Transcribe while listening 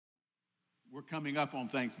We're coming up on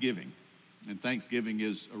Thanksgiving, and Thanksgiving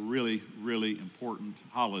is a really, really important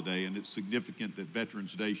holiday, and it's significant that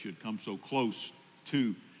Veterans Day should come so close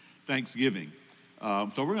to Thanksgiving.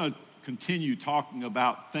 So we're going to continue talking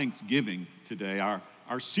about Thanksgiving today.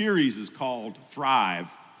 Our series is called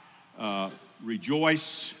Thrive,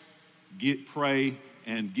 Rejoice, Pray,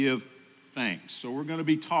 and Give Thanks. So we're going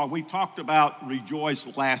to we talked about rejoice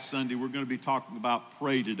last Sunday. We're going to be talking about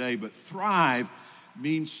pray today, but thrive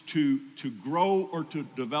means to grow or to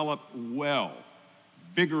develop well,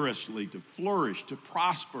 vigorously, to flourish, to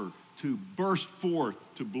prosper, to burst forth,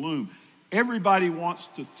 to bloom. Everybody wants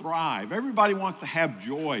to thrive. Everybody wants to have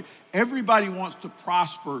joy. Everybody wants to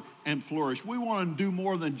prosper and flourish. We want to do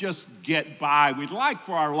more than just get by. We'd like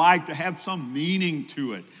for our life to have some meaning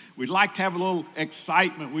to it. We'd like to have a little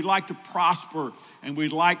excitement. We'd like to prosper, and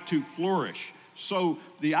we'd like to flourish. So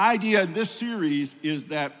the idea in this series is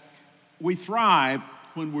that we thrive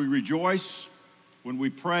when we rejoice, when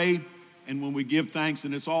we pray, and when we give thanks,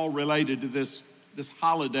 and it's all related to this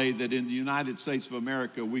holiday that in the United States of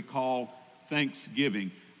America we call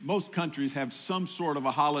Thanksgiving. Most countries have some sort of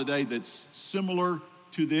a holiday that's similar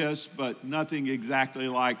to this, but nothing exactly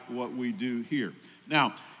like what we do here.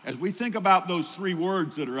 Now, as we think about those three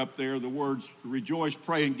words that are up there, the words rejoice,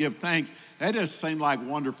 pray, and give thanks, that just seem like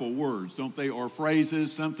wonderful words, don't they? Or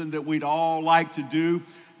phrases, something that we'd all like to do.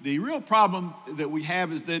 The real problem that we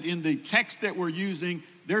have is that in the text that we're using,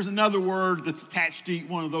 there's another word that's attached to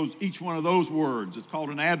each one of those words. It's called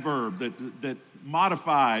an adverb that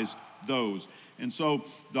modifies those. And so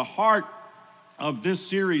the heart of this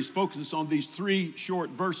series focuses on these three short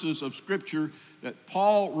verses of Scripture that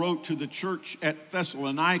Paul wrote to the church at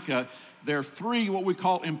Thessalonica. There are three what we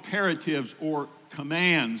call imperatives or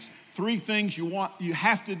commands. Three things you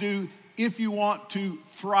have to do if you want to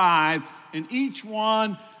thrive, and each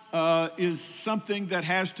one is something that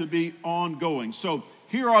has to be ongoing. So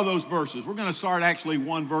here are those verses. We're going to start actually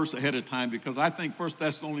one verse ahead of time because I think 1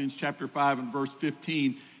 Thessalonians chapter 5 and verse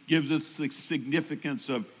 15 gives us the significance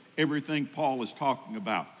of everything Paul is talking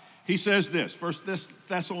about. He says this, 1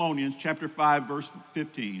 Thessalonians chapter 5 verse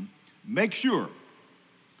 15, make sure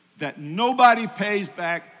that nobody pays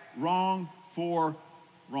back wrong for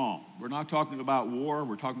wrong. We're not talking about war,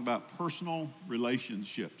 we're talking about personal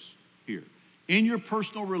relationships here. In your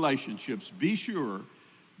personal relationships, be sure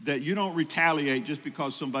that you don't retaliate just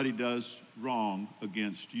because somebody does wrong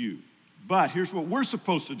against you. But here's what we're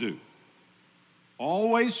supposed to do.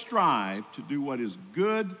 Always strive to do what is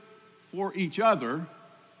good for each other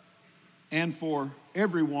and for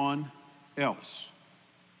everyone else.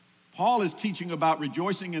 Paul is teaching about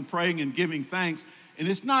rejoicing and praying and giving thanks, and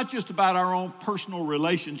it's not just about our own personal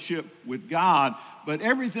relationship with God, but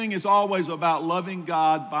everything is always about loving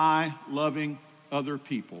God by loving other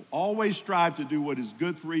people. Always strive to do what is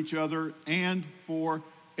good for each other and for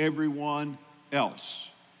everyone else.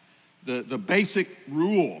 The basic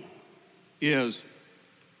rule is,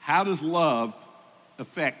 how does love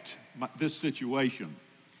affect this situation?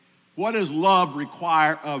 What does love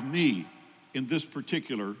require of me in this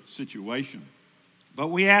particular situation? But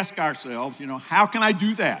we ask ourselves, how can I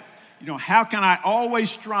do that? How can I always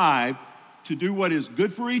strive to do what is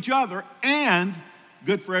good for each other and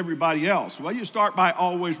good for everybody else? Well, you start by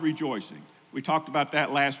always rejoicing. We talked about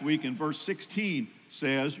that last week, and verse 16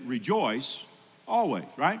 says, rejoice always,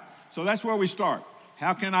 right? So that's where we start.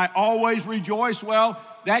 How can I always rejoice? Well,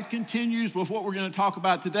 that continues with what we're going to talk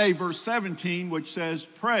about today, verse 17, which says,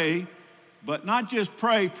 pray, but not just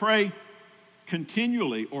pray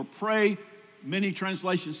continually, or pray, many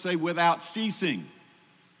translations say, without ceasing.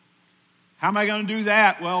 How am I going to do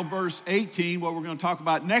that? Well, verse 18, what we're going to talk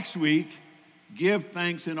about next week, give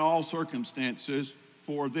thanks in all circumstances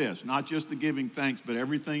for this. Not just the giving thanks, but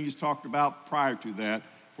everything he's talked about prior to that.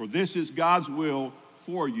 For this is God's will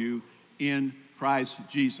for you in Christ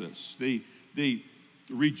Jesus. The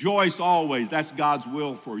rejoice always, that's God's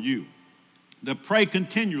will for you. The pray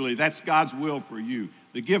continually, that's God's will for you.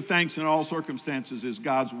 The give thanks in all circumstances is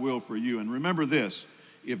God's will for you. And remember this,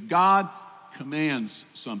 if God commands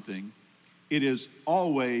something, it is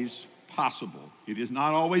always possible. It is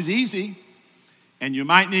not always easy, and you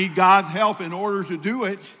might need God's help in order to do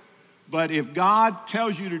it, but if God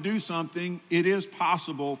tells you to do something, it is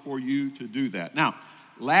possible for you to do that. Now,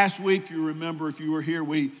 last week, you remember, if you were here,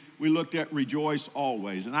 we looked at rejoice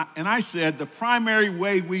always. And I said the primary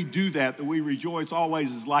way we do that we rejoice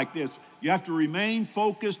always is like this. You have to remain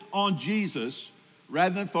focused on Jesus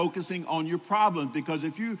rather than focusing on your problems. Because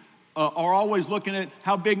if you are always looking at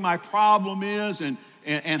how big my problem is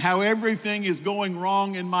and how everything is going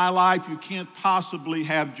wrong in my life, you can't possibly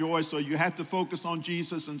have joy. So you have to focus on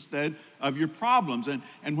Jesus instead of your problems.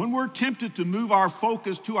 And when we're tempted to move our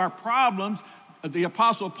focus to our problems, the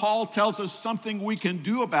Apostle Paul tells us something we can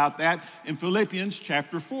do about that in Philippians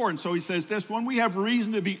chapter 4. And so he says this: when we have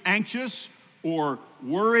reason to be anxious or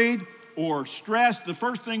worried or stressed, the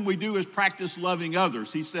first thing we do is practice loving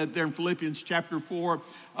others. He said there in Philippians chapter 4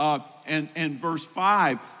 and verse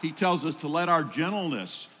 5, he tells us to let our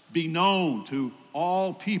gentleness be known to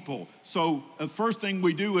all people. So the first thing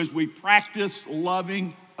we do is we practice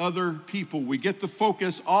loving other people. We get the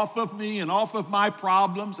focus off of me and off of my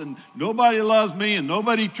problems, and nobody loves me and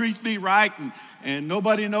nobody treats me right, and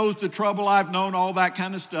nobody knows the trouble I've known, all that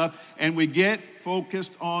kind of stuff, and we get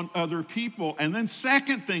focused on other people. And then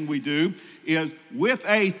second thing we do is with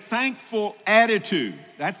a thankful attitude.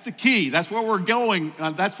 That's the key. That's where we're going.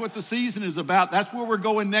 That's what the season is about. That's where we're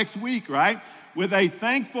going next week, right? With a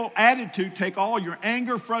thankful attitude, take all your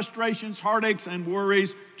anger, frustrations, heartaches, and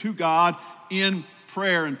worries to God in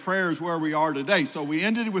prayer, and prayer is where we are today. So we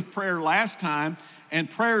ended with prayer last time, and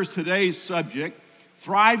prayer is today's subject.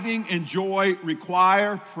 Thriving and joy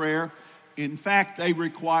require prayer. In fact, they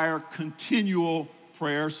require continual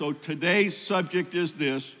prayer. So today's subject is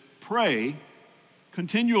this: pray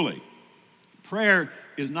continually. Prayer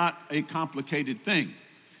is not a complicated thing.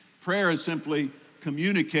 Prayer is simply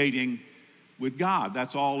communicating with God.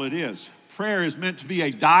 That's all it is. Prayer is meant to be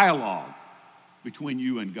a dialogue between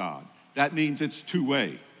you and God. That means it's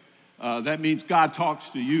two-way. That means God talks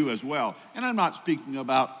to you as well. And I'm not speaking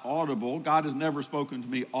about audible. God has never spoken to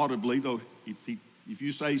me audibly, though if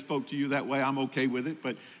you say he spoke to you that way, I'm okay with it.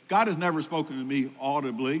 But God has never spoken to me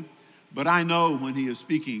audibly. But I know when he is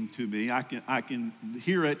speaking to me. I can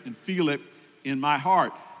hear it and feel it in my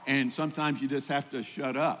heart. And sometimes you just have to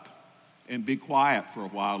shut up and be quiet for a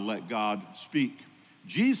while and let God speak.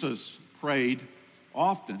 Jesus prayed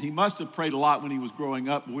often. He must have prayed a lot when he was growing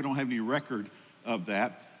up, but we don't have any record of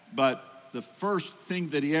that. But the first thing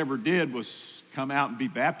that he ever did was come out and be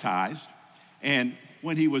baptized. And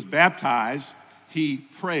when he was baptized, he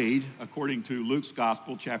prayed, according to Luke's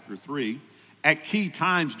Gospel, chapter 3. At key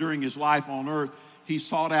times during his life on earth, he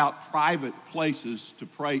sought out private places to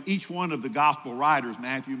pray. Each one of the gospel writers,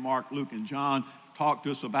 Matthew, Mark, Luke, and John, talked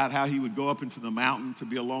to us about how he would go up into the mountain to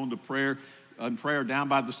be alone to prayer down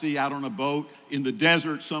by the sea, out on a boat, in the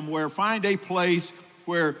desert somewhere. Find a place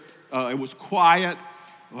where it was quiet,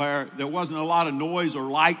 where there wasn't a lot of noise or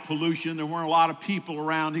light pollution. There weren't a lot of people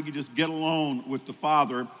around. He could just get alone with the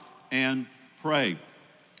Father and pray.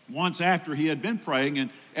 Once after he had been praying,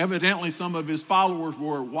 and evidently some of his followers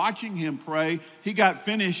were watching him pray, he got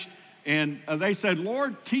finished, and they said,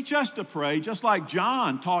 "Lord, teach us to pray, just like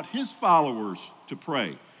John taught his followers to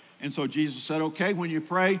pray." And so Jesus said, "Okay, when you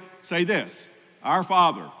pray, say this: Our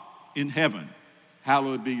Father in heaven,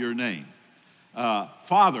 hallowed be your name."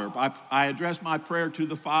 Father, I address my prayer to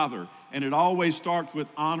the Father, and it always starts with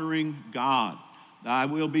honoring God. Thy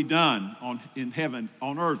will be done in heaven,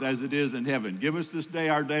 on earth as it is in heaven. Give us this day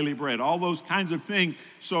our daily bread. All those kinds of things.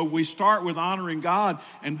 So we start with honoring God,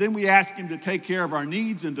 and then we ask him to take care of our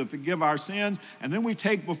needs and to forgive our sins. And then we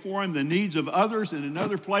take before him the needs of others. And in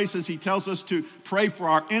other places, he tells us to pray for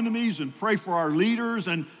our enemies and pray for our leaders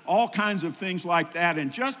and all kinds of things like that.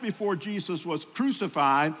 And just before Jesus was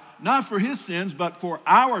crucified, not for his sins, but for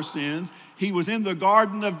our sins, he was in the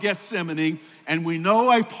Garden of Gethsemane. And we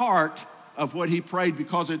know a part of what he prayed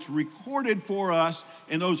because it's recorded for us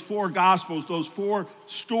in those four Gospels, those four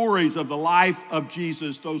stories of the life of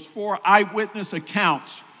Jesus, those four eyewitness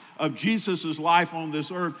accounts of Jesus' life on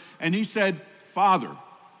this earth. And he said, "Father,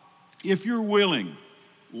 if you're willing,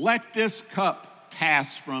 let this cup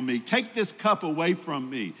pass from me. Take this cup away from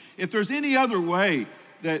me. If there's any other way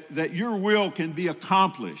that your will can be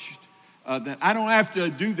accomplished, that I don't have to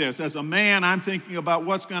do this. As a man, I'm thinking about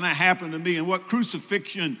what's going to happen to me and what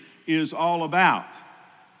crucifixion is all about.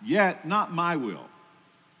 Yet not my will,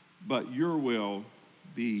 but your will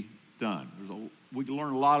be done." We can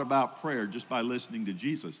learn a lot about prayer just by listening to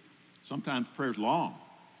Jesus. Sometimes prayer's long.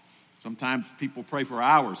 Sometimes people pray for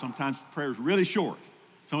hours. Sometimes prayer's really short.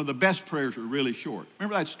 Some of the best prayers are really short.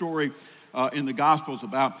 Remember that story in the Gospels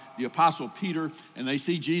about the Apostle Peter, and they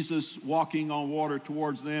see Jesus walking on water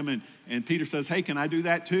towards them, and Peter says, "Hey, can I do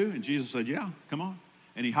that too?" And Jesus said, "Yeah, come on."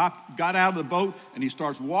 And he got out of the boat, and he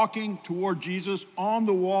starts walking toward Jesus on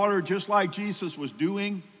the water, just like Jesus was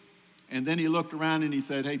doing. And then he looked around and he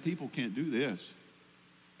said, "Hey, people can't do this."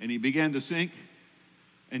 And he began to sink,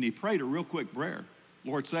 and he prayed a real quick prayer: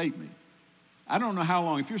 "Lord, save me." I don't know how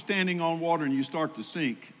long, if you're standing on water and you start to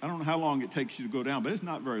sink, I don't know how long it takes you to go down, but it's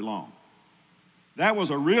not very long. That was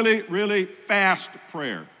a really, really fast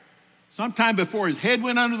prayer. Sometime before his head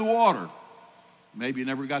went under the water, maybe he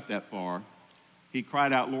never got that far, he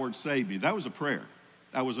cried out, Lord, save me. That was a prayer.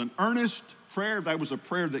 That was an earnest prayer. That was a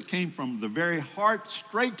prayer that came from the very heart,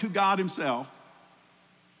 straight to God himself.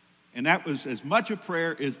 And that was as much a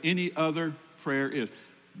prayer as any other prayer is.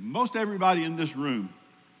 Most everybody in this room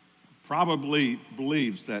probably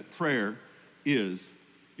believes that prayer is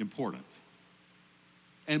important.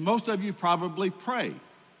 And most of you probably pray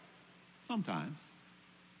sometimes,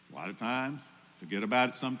 a lot of times, forget about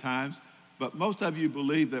it sometimes, but most of you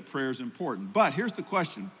believe that prayer is important. But here's the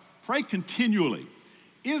question, pray continually.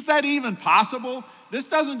 Is that even possible? This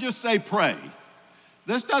doesn't just say pray.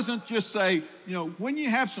 This doesn't just say, when you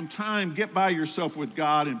have some time, get by yourself with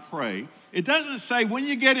God and pray. It doesn't say when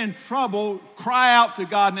you get in trouble, cry out to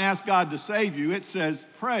God and ask God to save you. It says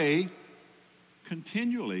pray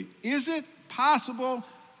continually. Is it possible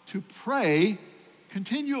to pray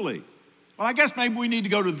continually? Well, I guess maybe we need to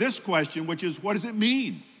go to this question, which is, what does it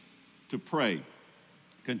mean to pray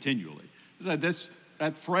continually?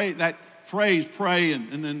 That phrase pray,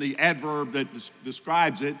 and then the adverb that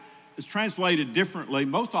describes it is translated differently.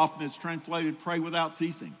 Most often it's translated pray without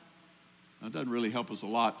ceasing. That doesn't really help us a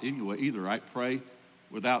lot anyway either, right? Pray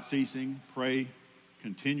without ceasing, pray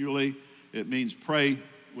continually. It means pray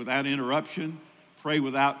without interruption, pray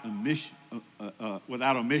without omission.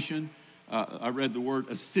 I read the word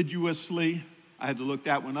assiduously. I had to look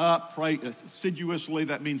that one up. Pray assiduously,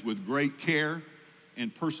 that means with great care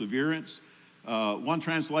and perseverance. One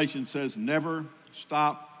translation says never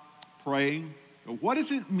stop praying. What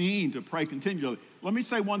does it mean to pray continually? Let me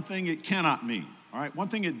say one thing it cannot mean. All right, one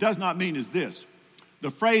thing it does not mean is this. The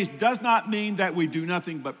phrase does not mean that we do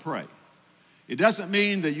nothing but pray. It doesn't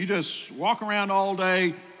mean that you just walk around all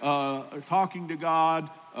day talking to God,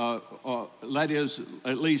 that is,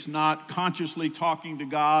 at least not consciously talking to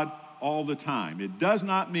God all the time. It does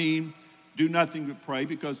not mean do nothing but pray,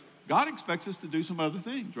 because God expects us to do some other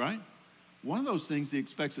things, right? One of those things he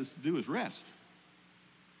expects us to do is rest.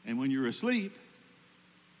 And when you're asleep,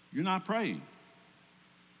 you're not praying.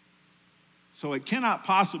 So it cannot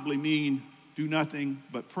possibly mean do nothing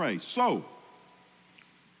but pray. So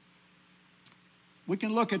we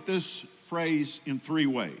can look at this phrase in three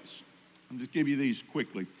ways. I'll just give you these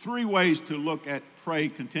quickly. 3 ways to look at pray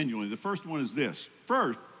continually. The first one is this.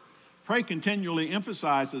 First, pray continually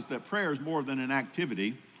emphasizes that prayer is more than an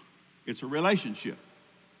activity. It's a relationship.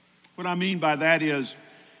 What I mean by that is,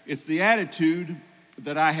 it's the attitude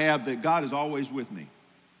that I have that God is always with me.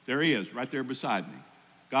 There he is, right there beside me.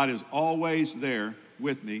 God is always there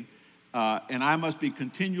with me, and I must be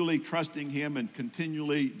continually trusting him and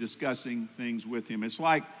continually discussing things with him. It's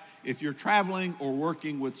like if you're traveling or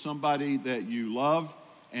working with somebody that you love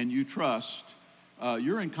and you trust,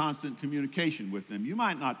 you're in constant communication with them. You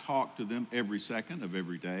might not talk to them every second of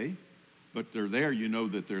every day, but they're there. You know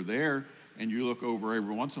that they're there, and you look over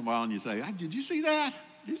every once in a while and you say, did you see that?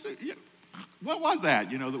 What was that,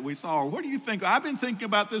 that we saw? Or what do you think? I've been thinking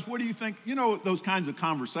about this. What do you think? Those kinds of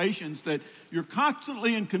conversations that you're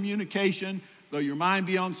constantly in communication, though your mind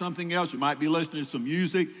be on something else. You might be listening to some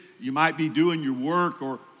music. You might be doing your work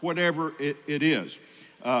or whatever it is.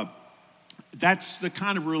 That's the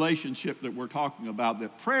kind of relationship that we're talking about,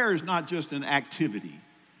 that prayer is not just an activity.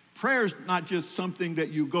 Prayer is not just something that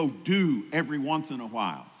you go do every once in a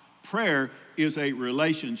while. Prayer is a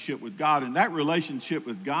relationship with God, and that relationship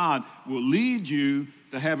with God will lead you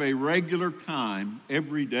to have a regular time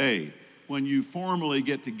every day when you formally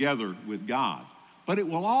get together with God. But it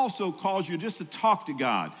will also cause you just to talk to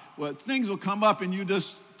God. Well, things will come up and you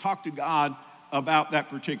just talk to God about that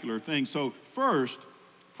particular thing. So first,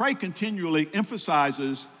 pray continually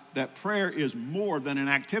emphasizes that prayer is more than an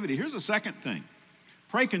activity. Here's the second thing.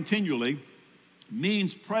 Pray continually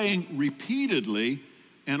means praying repeatedly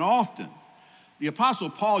and often. The Apostle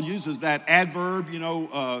Paul uses that adverb,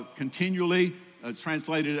 continually. It's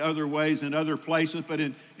translated other ways in other places. But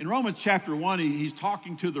in Romans chapter 1, he's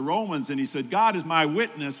talking to the Romans, and he said, God is my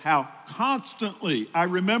witness how constantly I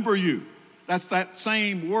remember you. That's that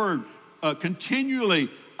same word. Continually,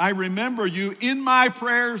 I remember you in my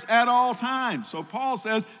prayers at all times. So Paul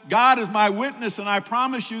says, God is my witness, and I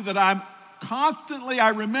promise you that I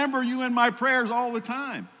remember you in my prayers all the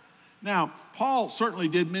time. Now, Paul certainly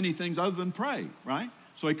did many things other than pray, right?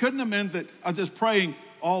 So he couldn't have meant that I was just praying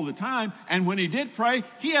all the time. And when he did pray,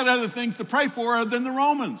 he had other things to pray for other than the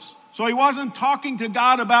Romans. So he wasn't talking to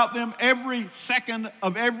God about them every second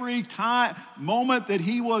of every moment that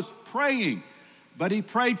he was praying. But he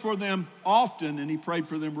prayed for them often, and he prayed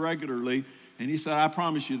for them regularly. And he said, I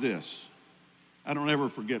promise you this. I don't ever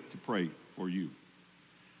forget to pray for you.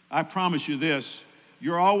 I promise you this.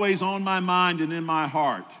 You're always on my mind and in my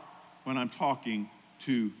heart when I'm talking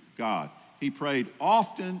to God. He prayed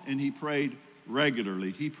often and he prayed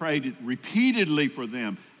regularly. He prayed it repeatedly for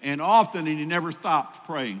them and often, and he never stopped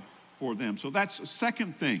praying for them. So that's the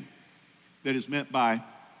second thing that is meant by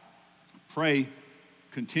pray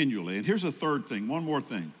continually. And here's a third thing, one more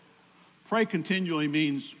thing. Pray continually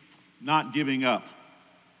means not giving up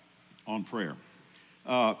on prayer.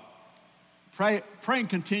 Praying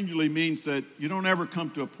continually means that you don't ever come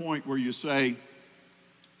to a point where you say,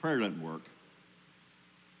 prayer doesn't work.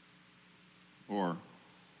 Or,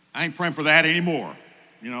 I ain't praying for that anymore.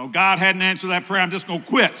 You know, God hadn't answered that prayer. I'm just going to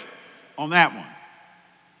quit on that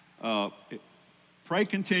one. Pray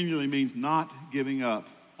continually means not giving up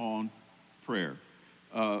on prayer.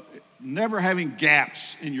 Never having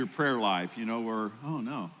gaps in your prayer life, you know, where, oh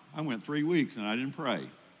no, I went 3 weeks and I didn't pray.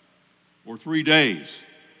 Or 3 days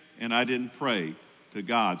and I didn't pray to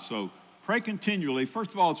God. So pray continually.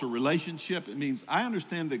 First of all, it's a relationship. It means I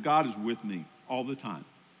understand that God is with me all the time.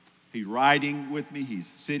 He's riding with me. He's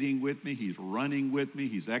sitting with me. He's running with me.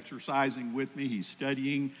 He's exercising with me. He's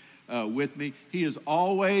studying with me. He is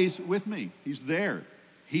always with me. He's there.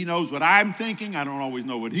 He knows what I'm thinking. I don't always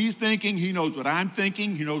know what he's thinking. He knows what I'm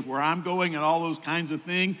thinking. He knows where I'm going and all those kinds of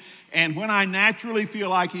things. And when I naturally feel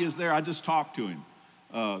like he is there, I just talk to him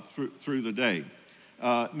through the day.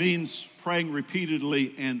 Means praying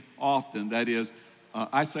repeatedly and often. That is,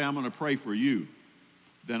 I say I'm going to pray for you.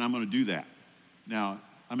 Then I'm going to do that. Now,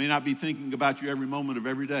 I may not be thinking about you every moment of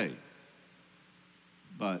every day,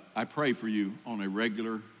 but I pray for you on a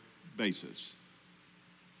regular basis.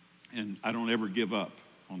 And I don't ever give up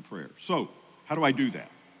on prayer. So, how do I do that?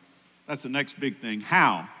 That's the next big thing.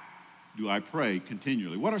 How do I pray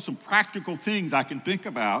continually? What are some practical things I can think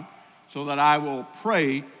about so that I will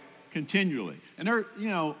pray continually? And there, you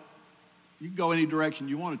know, you can go any direction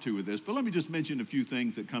you wanted to with this, but let me just mention a few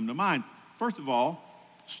things that come to mind. First of all,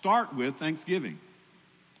 start with thanksgiving.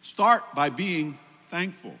 Start by being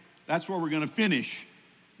thankful. That's where we're going to finish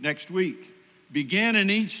next week. Begin and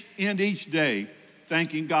end each day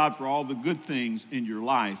thanking God for all the good things in your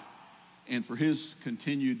life and for his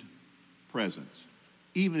continued presence,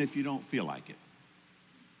 even if you don't feel like it.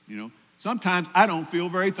 You know, sometimes I don't feel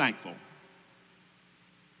very thankful.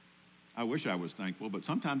 I wish I was thankful, but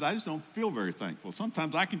sometimes I just don't feel very thankful.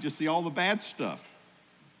 Sometimes I can just see all the bad stuff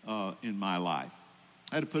in my life.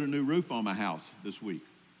 I had to put a new roof on my house this week.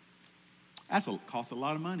 That costs a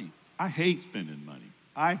lot of money. I hate spending money.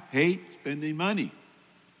 I hate spending money.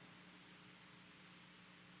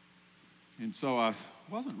 And so I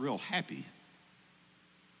wasn't real happy.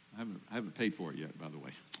 I haven't paid for it yet, by the way.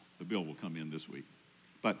 The bill will come in this week.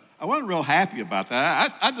 But I wasn't real happy about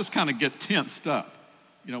that. I just kind of get tensed up.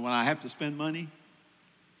 You know, when I have to spend money.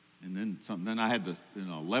 And then I had the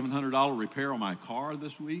 $1,100 repair on my car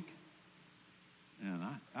this week. And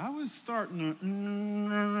I was starting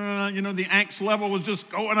to, the angst level was just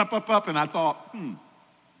going up. And I thought,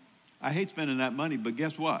 I hate spending that money, but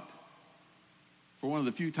guess what? For one of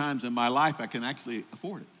the few times in my life, I can actually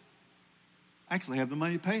afford it. I actually have the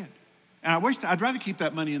money to pay it. And I'd rather keep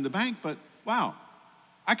that money in the bank, but wow,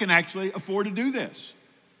 I can actually afford to do this.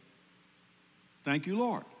 Thank you,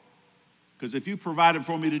 Lord. Because if you provided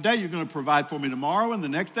for me today, you're going to provide for me tomorrow and the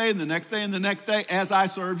next day and the next day and the next day as I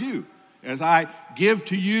serve you. As I give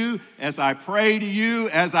to you, as I pray to you,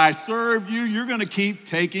 as I serve you, you're going to keep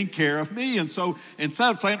taking care of me. And so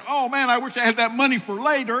instead of saying, oh man, I wish I had that money for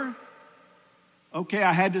later, okay,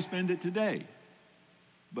 I had to spend it today.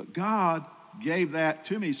 But God gave that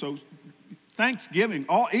to me. So Thanksgiving,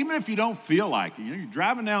 even if you don't feel like it, you're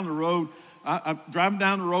driving down the road. I'm driving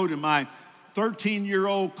down the road in my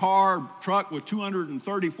 13-year-old truck with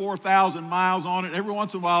 234,000 miles on it. Every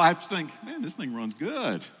once in a while I have to think, man, this thing runs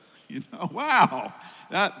good. Wow.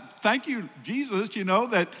 Thank you, Jesus,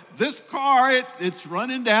 that this car, it's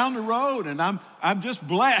running down the road, and I'm just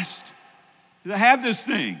blessed to have this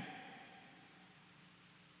thing.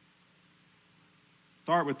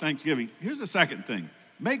 Start with thanksgiving. Here's the second thing.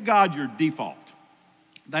 Make God your default.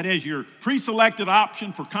 That is your pre-selected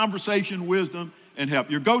option for conversation, wisdom, and help.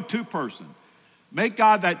 Your go-to person. Make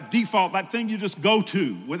God that default, that thing you just go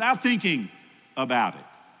to without thinking about it.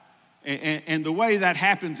 And the way that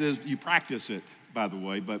happens is you practice it, by the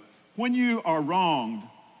way. But when you are wronged,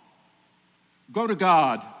 go to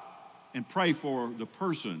God and pray for the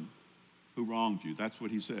person who wronged you. That's what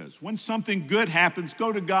he says. When something good happens,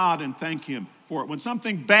 go to God and thank him for it. When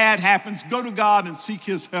something bad happens, go to God and seek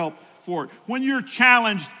his help for it. When you're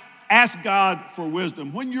challenged, ask God for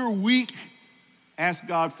wisdom. When you're weak, ask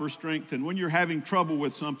God for strength. And when you're having trouble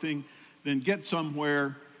with something, then get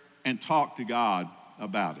somewhere and talk to God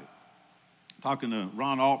about it. Talking to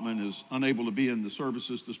Ron Altman, is unable to be in the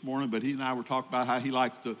services this morning, but he and I were talking about how he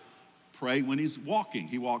likes to pray when he's walking.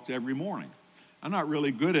 He walks every morning. I'm not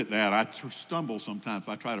really good at that. I stumble sometimes if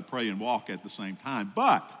I try to pray and walk at the same time.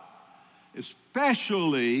 But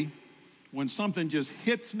especially when something just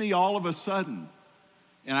hits me all of a sudden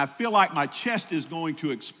and I feel like my chest is going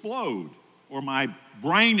to explode or my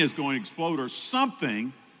brain is going to explode or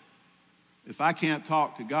something, if I can't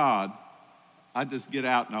talk to God, I just get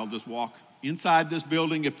out and I'll just walk inside this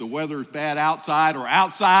building if the weather is bad outside, or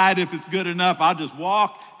outside if it's good enough. I'll just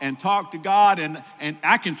walk and talk to God, and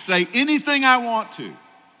I can say anything I want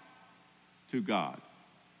to God.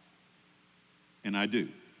 And I do.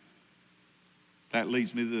 That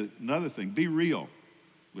leads me to another thing. Be real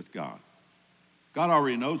with God. God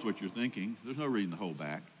already knows what you're thinking. There's no reason to hold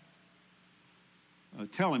back.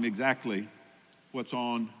 Tell him exactly what's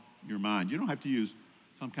on your mind. You don't have to use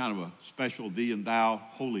some kind of a special thee and thou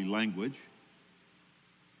holy language.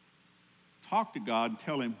 Talk to God and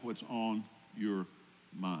tell him what's on your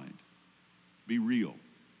mind. Be real.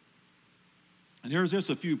 And there's just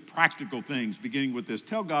a few practical things beginning with this.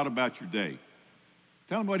 Tell God about your day.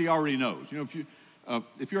 Tell him what he already knows. You know,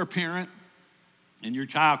 if you're a parent and your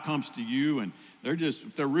child comes to you and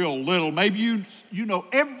if they're real little, maybe you know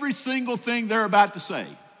every single thing they're about to say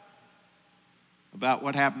about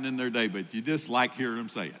what happened in their day, but you just like hearing them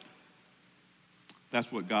say it.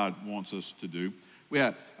 That's what God wants us to do. We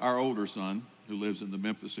have our older son who lives in the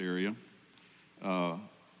Memphis area.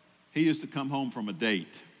 He used to come home from a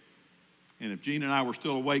date. And if Gene and I were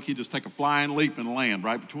still awake, he'd just take a flying leap and land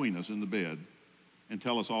right between us in the bed and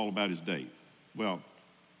tell us all about his date. Well,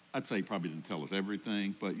 I'd say he probably didn't tell us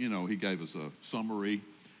everything, but, you know, he gave us a summary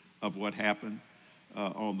of what happened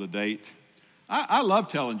on the date. I love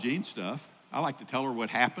telling Gene stuff. I like to tell her what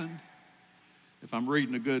happened. If I'm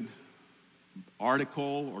reading a good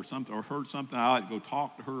article or something, or heard something, I like to go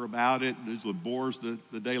talk to her about it. It usually bores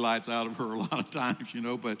the daylights out of her a lot of times, you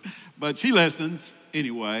know, but she listens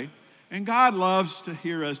anyway. And God loves to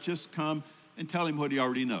hear us just come and tell him what he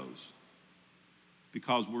already knows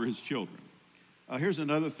because we're his children. Here's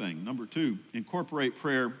another thing. Number 2, incorporate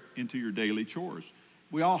prayer into your daily chores.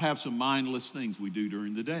 We all have some mindless things we do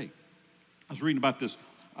during the day. I was reading about this,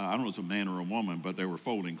 I don't know if it's a man or a woman, but they were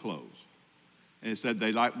folding clothes. And it said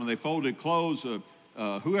when they folded clothes,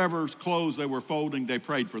 whoever's clothes they were folding, they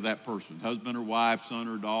prayed for that person, husband or wife, son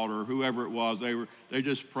or daughter, whoever it was. They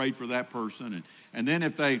just prayed for that person. And then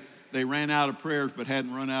if they ran out of prayers but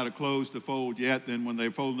hadn't run out of clothes to fold yet, then when they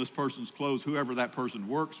fold this person's clothes, whoever that person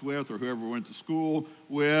works with or whoever went to school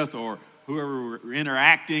with or whoever we're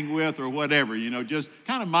interacting with or whatever, you know, just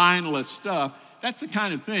kind of mindless stuff. That's the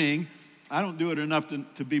kind of thing, I don't do it enough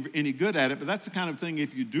to be any good at it, but that's the kind of thing,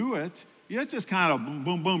 if you do it, it's just kind of boom,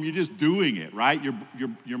 boom, boom. You're just doing it, right?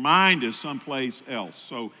 Your mind is someplace else.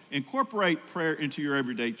 So incorporate prayer into your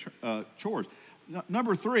everyday chores.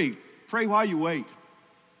 Number 3, pray while you wait.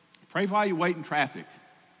 Pray while you wait in traffic.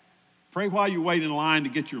 Pray while you wait in line to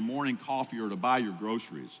get your morning coffee or to buy your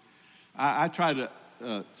groceries. I try to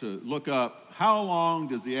look up how long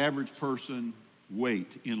does the average person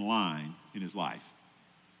wait in line in his life.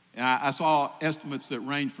 And I saw estimates that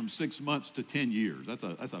range from 6 months to 10 years. That's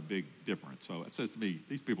a big difference. So it says to me,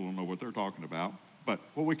 these people don't know what they're talking about. But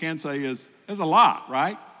what we can say is, there's a lot,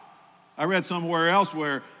 right? I read somewhere else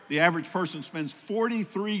where the average person spends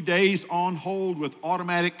 43 days on hold with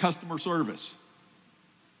automatic customer service.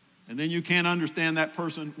 And then you can't understand that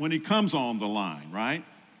person when he comes on the line, right?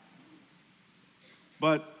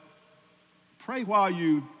 But pray while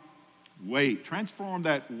you wait. Transform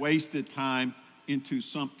that wasted time into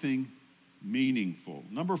something meaningful.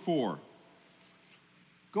 Number 4,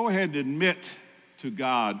 go ahead and admit to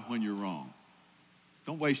God when you're wrong.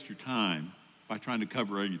 Don't waste your time by trying to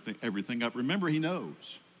cover everything up. Remember, he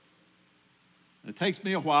knows. It takes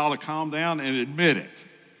me a while to calm down and admit it.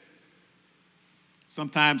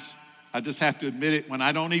 Sometimes I just have to admit it when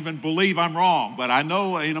I don't even believe I'm wrong, but I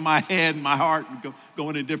know, my head and my heart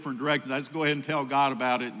going in different directions. I just go ahead and tell God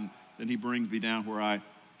about it, and then he brings me down where I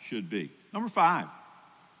should be. Number 5,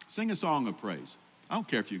 sing a song of praise. I don't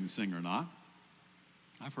care if you can sing or not.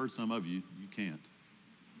 I've heard some of you can't.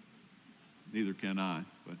 Neither can I.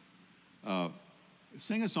 But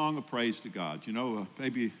sing a song of praise to God.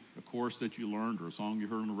 Maybe a chorus that you learned or a song you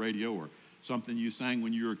heard on the radio or something you sang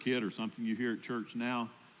when you were a kid or something you hear at church now.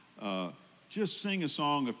 Just sing a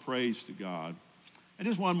song of praise to God. And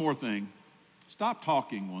just one more thing. Stop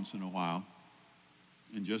talking once in a while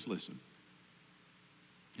and just listen.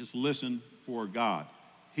 Just listen for God.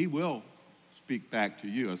 He will speak back to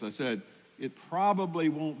you. As I said, it probably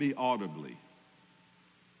won't be audibly,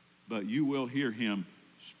 but you will hear him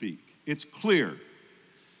speak. It's clear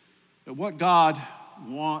that what God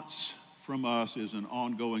wants from us is an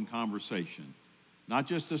ongoing conversation, not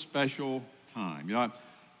just a special time. You know,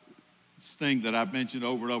 this thing that I've mentioned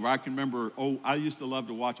over and over, I can remember, I used to love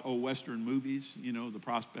to watch old Western movies, you know, the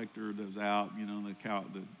prospector that was out, you know,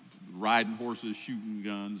 the riding horses, shooting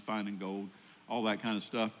guns, finding gold, all that kind of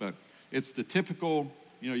stuff. But it's the typical,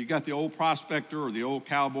 you know, you got the old prospector or the old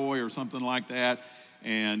cowboy or something like that,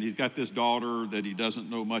 and he's got this daughter that he doesn't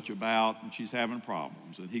know much about, and she's having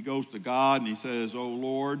problems. And he goes to God and he says, "Oh,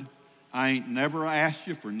 Lord, I ain't never asked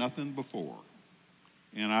you for nothing before.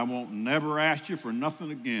 And I won't never ask you for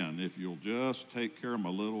nothing again if you'll just take care of my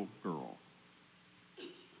little girl."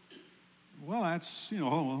 Well, that's, you know,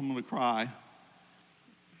 I'm going to cry.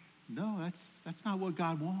 No, that's not what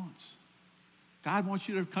God wants. God wants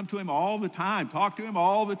you to come to him all the time, talk to him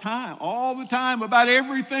all the time about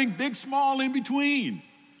everything, big, small, in between.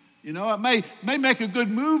 You know, it may make a good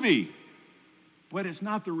movie, but it's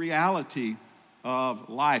not the reality of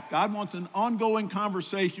life. God wants an ongoing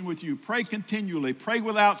conversation with you. Pray continually. Pray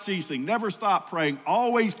without ceasing. Never stop praying.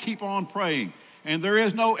 Always keep on praying. And there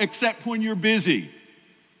is no except when you're busy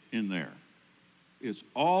in there. It's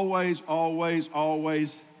always, always,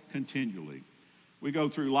 always continually. We go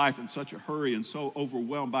through life in such a hurry and so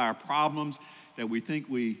overwhelmed by our problems that we think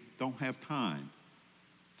we don't have time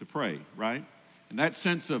to pray, right? And that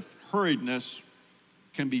sense of hurriedness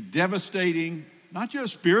can be devastating, not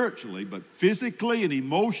just spiritually, but physically and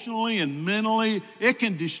emotionally and mentally. It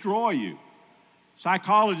can destroy you.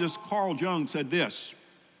 Psychologist Carl Jung said this: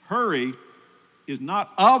 hurry is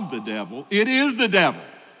not of the devil, it is the devil.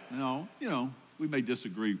 Now, you know, we may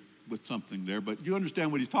disagree with something there, but you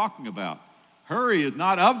understand what he's talking about. Hurry is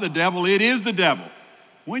not of the devil, it is the devil.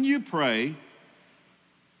 When you pray,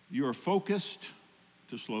 you are focused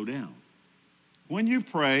to slow down. When you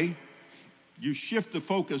pray, you shift the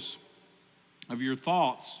focus of your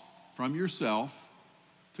thoughts from yourself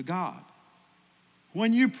to God.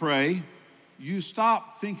 When you pray, you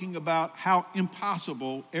stop thinking about how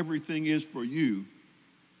impossible everything is for you,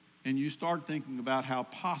 and you start thinking about how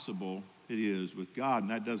possible it is with God,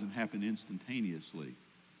 and that doesn't happen instantaneously.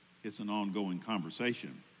 It's an ongoing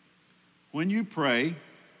conversation. When you pray,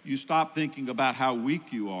 you stop thinking about how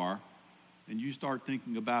weak you are, and you start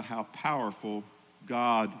thinking about how powerful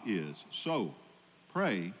God is. So,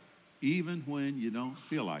 pray even when you don't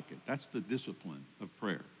feel like it. That's the discipline of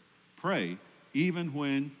prayer. Pray even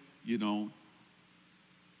when you don't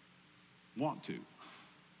want to.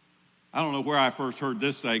 I don't know where I first heard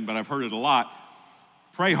this saying, but I've heard it a lot.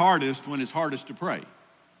 Pray hardest when it's hardest to pray.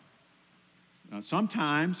 Now,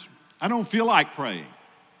 sometimes I don't feel like praying.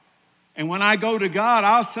 And when I go to God,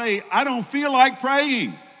 I'll say, I don't feel like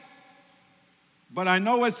praying. But I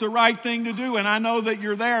know it's the right thing to do, and I know that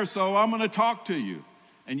you're there, so I'm going to talk to you.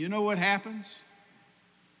 And you know what happens?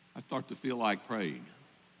 I start to feel like praying.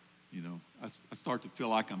 You know, I start to feel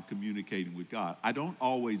like I'm communicating with God. I don't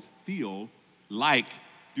always feel like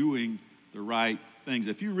doing the right things.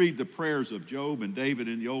 If you read the prayers of Job and David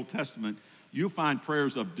in the Old Testament, you'll find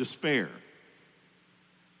prayers of despair.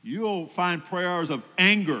 You'll find prayers of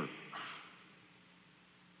anger.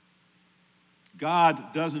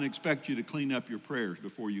 God doesn't expect you to clean up your prayers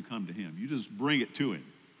before you come to him. You just bring it to him.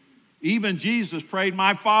 Even Jesus prayed,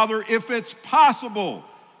 "My Father, if it's possible,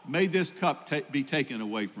 may this cup be taken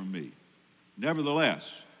away from me.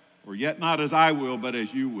 Nevertheless, or yet not as I will, but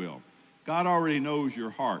as you will." God already knows your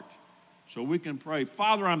heart. So we can pray,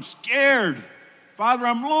 "Father, I'm scared. Father,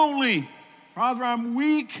 I'm lonely. Father, I'm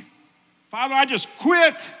weak. Father, I just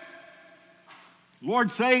quit. Lord,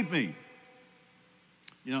 save me."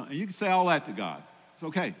 You know, and you can say all that to God. It's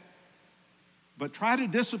okay. But try to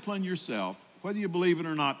discipline yourself, whether you believe it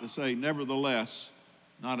or not, to say, "Nevertheless,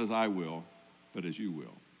 not as I will, but as you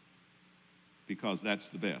will." Because that's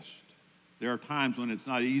the best. There are times when it's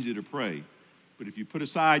not easy to pray, but if you put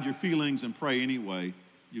aside your feelings and pray anyway,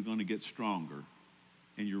 you're going to get stronger,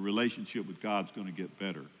 and your relationship with God's going to get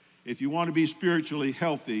better. If you want to be spiritually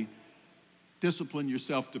healthy, discipline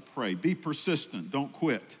yourself to pray. Be persistent. Don't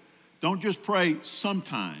quit. Don't just pray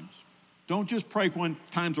sometimes. Don't just pray when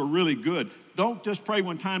times are really good. Don't just pray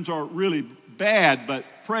when times are really bad, but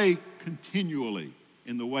pray continually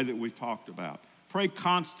in the way that we've talked about. Pray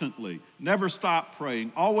constantly. Never stop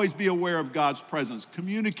praying. Always be aware of God's presence.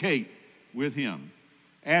 Communicate with him.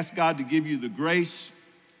 Ask God to give you the grace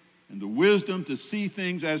and the wisdom to see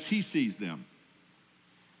things as he sees them,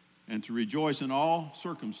 and to rejoice in all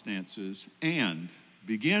circumstances, and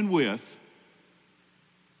begin with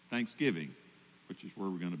Thanksgiving, which is where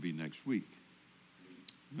we're going to be next week.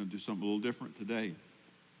 I'm going to do something a little different today.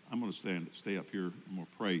 I'm going to stay up here. I'm going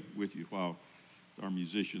to pray with you while our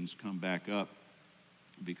musicians come back up,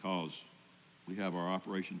 because we have our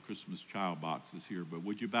Operation Christmas Child boxes here. But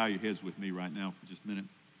would you bow your heads with me right now for just a minute?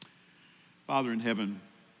 Father in heaven,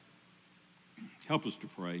 help us to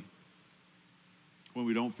pray when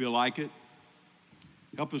we don't feel like it.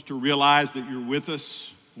 Help us to realize that you're with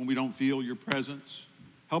us when we don't feel your presence.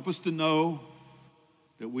 Help us to know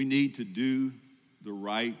that we need to do the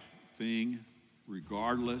right thing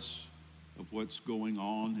regardless of what's going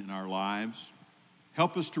on in our lives.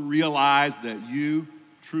 Help us to realize that you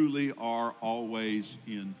truly are always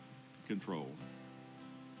in control.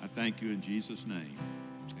 I thank you in Jesus' name.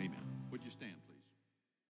 Amen. Would you stand?